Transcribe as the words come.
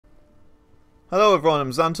Hello everyone,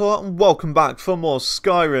 I'm Zantor and welcome back for more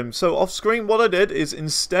Skyrim. So off screen what I did is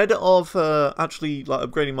instead of actually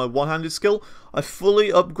upgrading my one-handed skill, I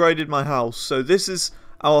fully upgraded my house. So this is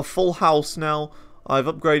our full house now. I've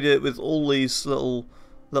upgraded it with all these little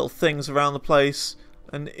things around the place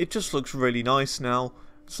and it just looks really nice now.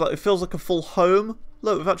 It's like it feels like a full home.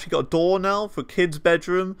 Look, we've actually got a door now for a kid's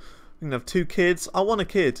bedroom. We can have 2 kids. I want a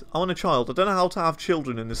kid. I want a child. I don't know how to have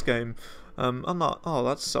children in this game. I'm not. Oh,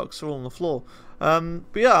 that sucks. They're all on the floor. But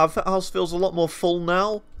yeah, our house feels a lot more full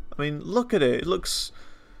now. I mean, look at it. It looks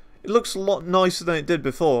a lot nicer than it did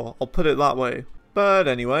before. I'll put it that way. But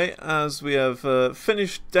anyway, as we have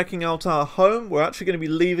finished decking out our home, we're actually going to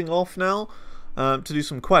be leaving off now to do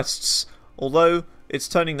some quests. Although it's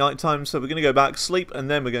turning night time, so we're going to go back, sleep, and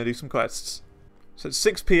then we're going to do some quests. So it's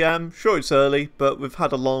 6 PM. Sure, it's early, but we've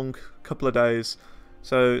had a long couple of days.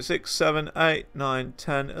 So 6, 7, 8, 9,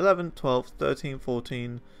 10, 11, 12, 13,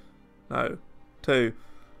 14, no, 2,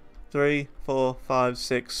 3, 4, 5,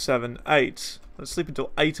 6, 7, 8. Let's sleep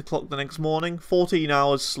until 8 o'clock the next morning. 14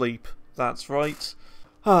 hours sleep. That's right.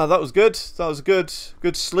 Ah, that was good. That was good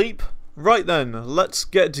sleep. Right then, let's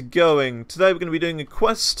get going. Today we're going to be doing a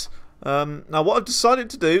quest. Now what I've decided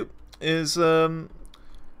to do is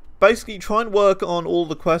basically try and work on all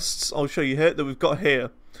the quests I'll show you here that we've got here.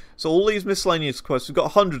 So all these miscellaneous quests, we've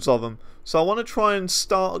got hundreds of them. So I want to try and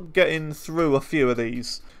start getting through a few of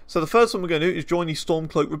these. So the first one we're going to do is join the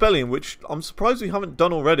Stormcloak Rebellion, which I'm surprised we haven't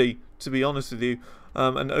done already, to be honest with you.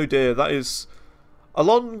 And oh dear, that is a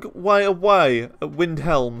long way away at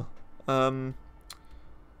Windhelm.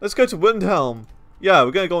 Let's go to Windhelm. Yeah,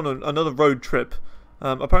 we're going to go on another road trip.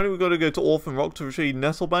 Apparently we've got to go to Orphan Rock to retrieve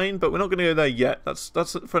Nettlebane, but we're not going to go there yet. That's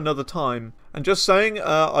for another time. And just saying,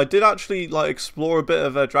 I did actually explore a bit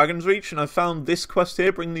of Dragon's Reach, and I found this quest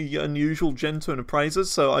here, bring the unusual gem to an appraiser.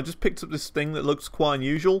 So I just picked up this thing that looks quite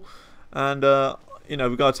unusual, and you know,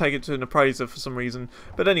 we've got to take it to an appraiser for some reason.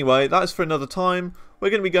 But anyway, that is for another time. We're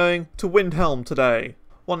going to be going to Windhelm today.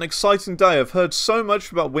 What an exciting day! I've heard so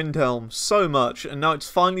much about Windhelm, so much, and now it's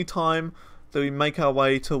finally time that we make our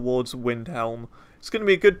way towards Windhelm. It's going to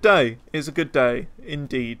be a good day. It's a good day,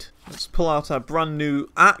 indeed. Let's pull out our brand new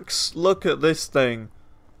axe. Look at this thing.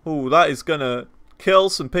 Ooh, that is going to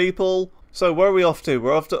kill some people. So where are we off to?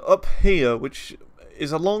 We're off to up here, which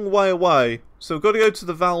is a long way away. So we've got to go to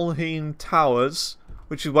the Valheen Towers,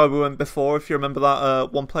 which is where we went before, if you remember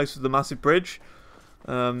that one place with the massive bridge.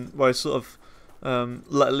 Where I sort of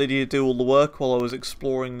let Lydia do all the work while I was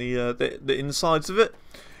exploring the insides of it.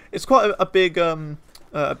 It's quite a big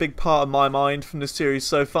part of my mind from this series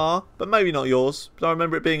so far, but maybe not yours. But I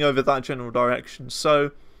remember it being over that general direction.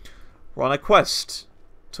 So we're on a quest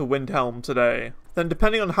to Windhelm today. Then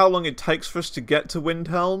depending on how long it takes for us to get to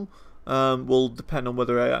Windhelm, will depend on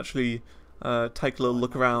whether I actually take a little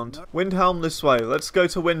look around. Windhelm this way. Let's go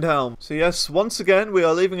to Windhelm. So yes, once again we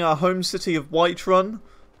are leaving our home city of Whiterun.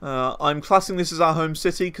 I'm classing this as our home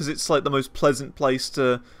city because it's like the most pleasant place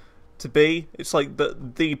to be. It's like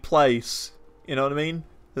the place. You know what I mean?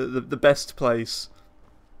 The best place.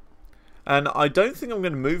 And I don't think I'm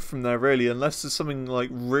going to move from there really, unless there's something like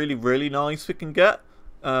really nice we can get.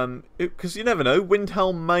 Because you never know,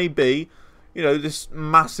 Windhelm may be, you know, this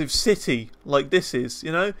massive city like this is,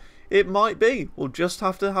 you know? It might be. We'll just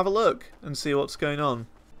have to have a look and see what's going on.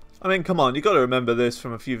 I mean, come on, you got to remember this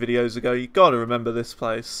from a few videos ago. You got to remember this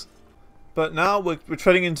place. But now we're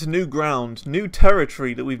treading into new ground, new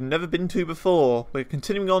territory that we've never been to before. We're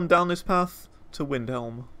continuing on down this path to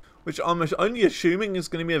Windhelm, which I'm only assuming is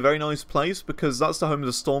going to be a very nice place because that's the home of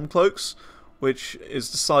the Stormcloaks, which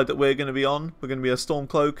is the side that we're going to be on. We're going to be a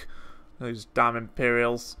Stormcloak. Those damn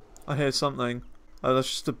Imperials. I hear something. Oh, that's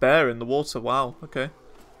just a bear in the water. Wow, okay.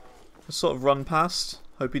 Let's sort of run past.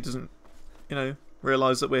 Hope he doesn't, you know,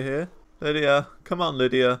 realise that we're here. Lydia, come on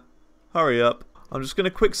Lydia. Hurry up. I'm just going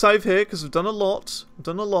to quick save here because I've done a lot.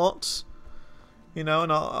 You know,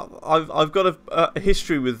 and I've got a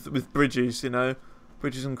history with bridges, you know,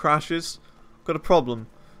 bridges and crashes. I've got a problem.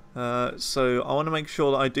 So I want to make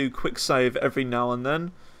sure that I do quick save every now and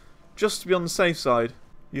then, just to be on the safe side.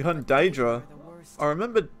 You hunt Daedra. I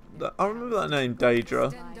remember that name,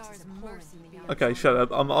 Daedra. Okay, shut up.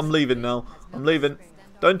 I'm leaving now. I'm leaving.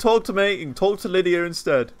 Don't talk to me. You can talk to Lydia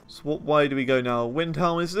instead. So what way do we go now?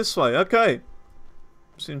 Windhelm is this way. Okay.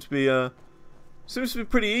 Seems to be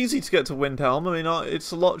pretty easy to get to Windhelm. I mean,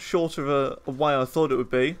 it's a lot shorter of a way I thought it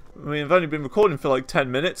would be. I mean, I've only been recording for like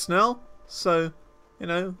 10 minutes now, so, you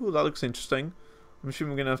know, ooh, that looks interesting. I'm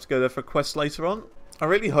assuming we're going to have to go there for a quest later on. I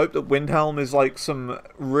really hope that Windhelm is like some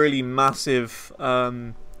really massive, I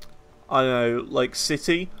don't know, like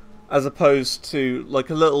city, as opposed to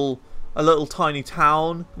like a little tiny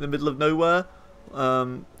town in the middle of nowhere.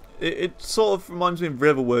 It sort of reminds me of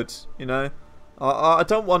Riverwood, you know. I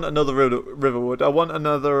don't want another Riverwood. I want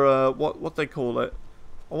another, what they call it.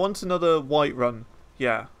 I want another Whiterun.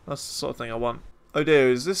 Yeah, that's the sort of thing I want. Oh dear,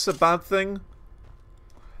 is this a bad thing?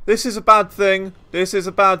 This is a bad thing. This is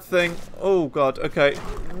a bad thing. Oh god, okay.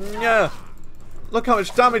 Yeah. Look how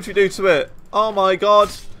much damage we do to it. Oh my god.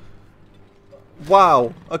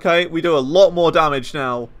 Wow. Okay, we do a lot more damage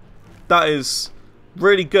now. That is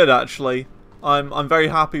really good actually. I'm very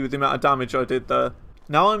happy with the amount of damage I did there.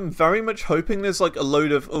 Now I'm very much hoping there's like a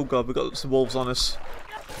load of... Oh god, we've got some wolves on us.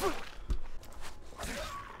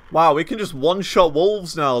 Wow, we can just one-shot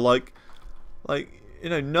wolves now, like, you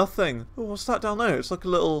know, nothing. Oh, what's that down there? It's like a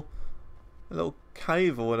little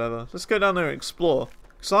cave or whatever. Let's go down there and explore.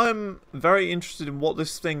 Because I'm very interested in what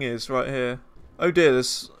this thing is right here. Oh dear,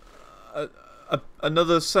 there's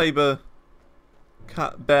another saber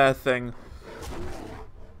cat bear thing.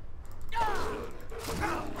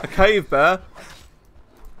 A cave bear?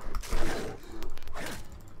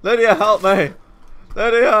 Lydia, help me!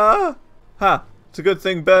 Lydia! Ha! It's a good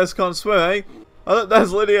thing bears can't swim, eh? Oh look,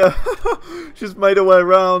 there's Lydia! She's made her way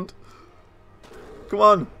around. Come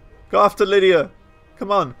on! Go after Lydia!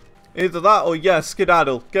 Come on! Either that or yes,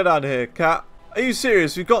 skedaddle. Get out of here, cat. Are you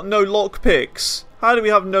serious? We've got no lockpicks. How do we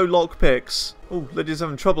have no lockpicks? Oh, Lydia's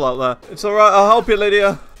having trouble out there. It's alright, I'll help you,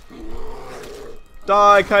 Lydia.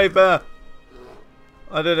 Die, cave bear!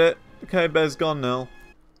 I did it. The cave bear's gone now.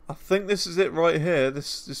 I think this is it right here.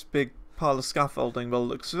 This big pile of scaffolding by the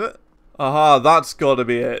looks of it. Aha, that's gotta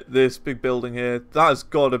be it. This big building here. That's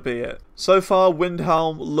gotta be it. So far,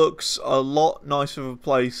 Windhelm looks a lot nicer of a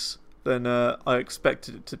place than I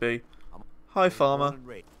expected it to be. Hi, farmer.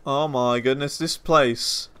 Oh my goodness, this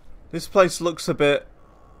place. This place looks a bit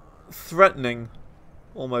threatening,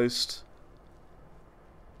 almost.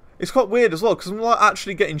 It's quite weird as well, because I'm like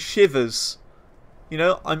actually getting shivers. You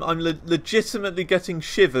know, I'm legitimately getting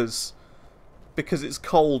shivers because it's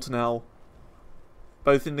cold now.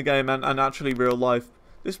 Both in the game and actually real life.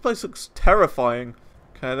 This place looks terrifying.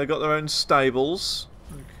 Okay, they got their own stables.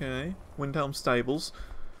 Okay, Windhelm stables.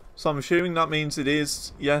 So I'm assuming that means it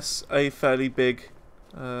is, yes, a fairly big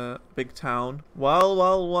town.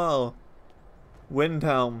 Well.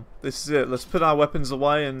 Windhelm, this is it. Let's put our weapons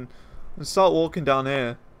away and start walking down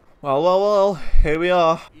here. Well, here we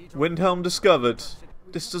are. Windhelm discovered.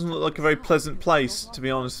 This doesn't look like a very pleasant place, to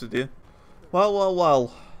be honest with you.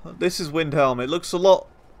 Well. This is Windhelm. It looks a lot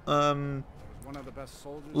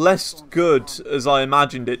less good as I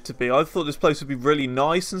imagined it to be. I thought this place would be really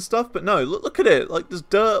nice and stuff, but no, look at it. Like, there's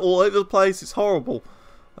dirt all over the place. It's horrible.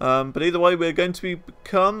 But either way, we're going to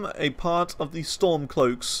become a part of the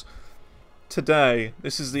Stormcloaks today.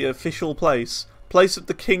 This is the official place. Place that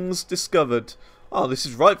the kings discovered. Oh, this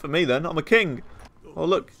is right for me then. I'm a king. Oh,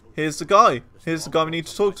 look. Here's the guy. Here's the guy we need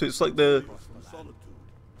to talk to. It's like the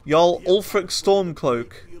Jarl Ulfric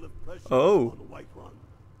Stormcloak. Oh.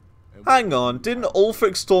 Hang on. Didn't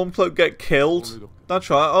Ulfric Stormcloak get killed? That's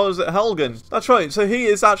right. Oh, is it Helgen? That's right. So he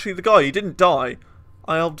is actually the guy. He didn't die.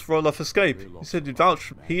 I helped Rolaf escape. He said he'd vouch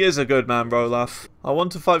for me. He is a good man, Rolaf. I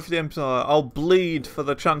want to fight for the Empire. I'll bleed for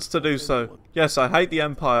the chance to do so. Yes, I hate the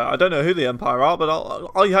Empire. I don't know who the Empire are,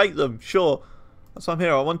 but I hate them. Sure. That's why I'm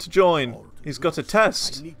here. I want to join. He's got a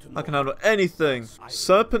test. I can handle anything.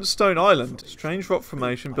 Serpentstone Island. Strange rock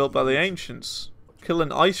formation built by the ancients. Kill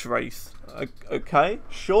an ice wraith. Okay,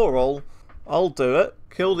 sure, I'll do it.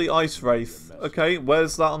 Kill the ice wraith. Okay,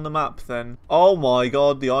 where's that on the map then? Oh my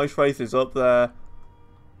god, the ice wraith is up there.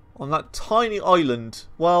 On that tiny island.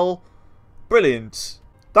 Well, brilliant.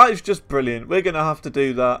 That is just brilliant. We're going to have to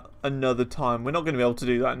do that another time. We're not going to be able to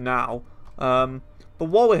do that now. But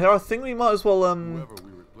while we're here, I think we might as well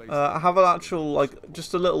have an actual, like,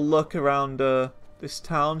 just a little look around this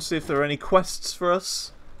town, see if there are any quests for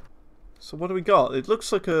us. So what do we got? It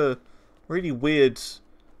looks like a really weird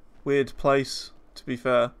place, to be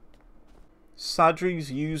fair.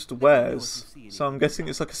 Sadri's used wares. So I'm guessing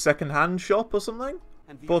it's like a second-hand shop or something?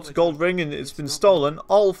 Bought a gold ring and it's been stolen.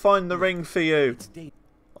 I'll find the ring for you.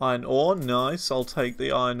 Iron ore, nice. I'll take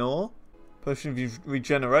the iron ore. Potion of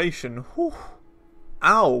regeneration. Whew.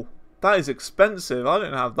 Ow. That is expensive. I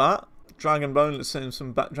don't have that. Dragon bone. Let's send him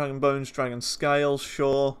some dragon bones. Dragon scales.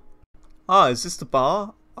 Sure. Ah, is this the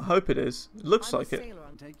bar? I hope it is. It looks like it.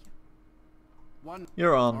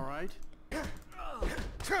 You're on.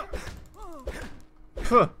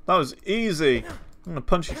 Phew, that was easy. I'm going to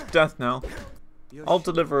punch you to death now. I'll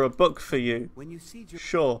deliver a book for you.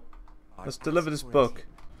 Sure. Let's deliver this book.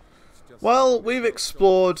 Well, we've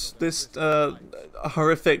explored this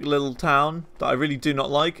horrific little town that I really do not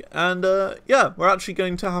like. And, yeah, we're actually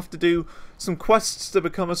going to have to do some quests to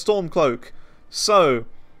become a Stormcloak. So,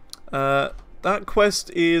 that quest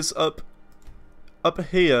is up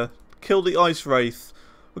here. Kill the Ice Wraith.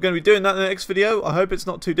 We're going to be doing that in the next video. I hope it's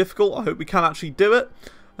not too difficult. I hope we can actually do it.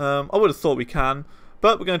 I would have thought we can.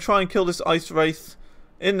 But we're going to try and kill this Ice Wraith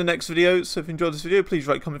in the next video. So if you enjoyed this video, please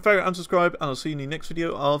rate, comment, favorite and subscribe. And I'll see you in the next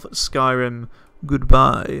video of Skyrim.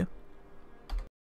 Goodbye.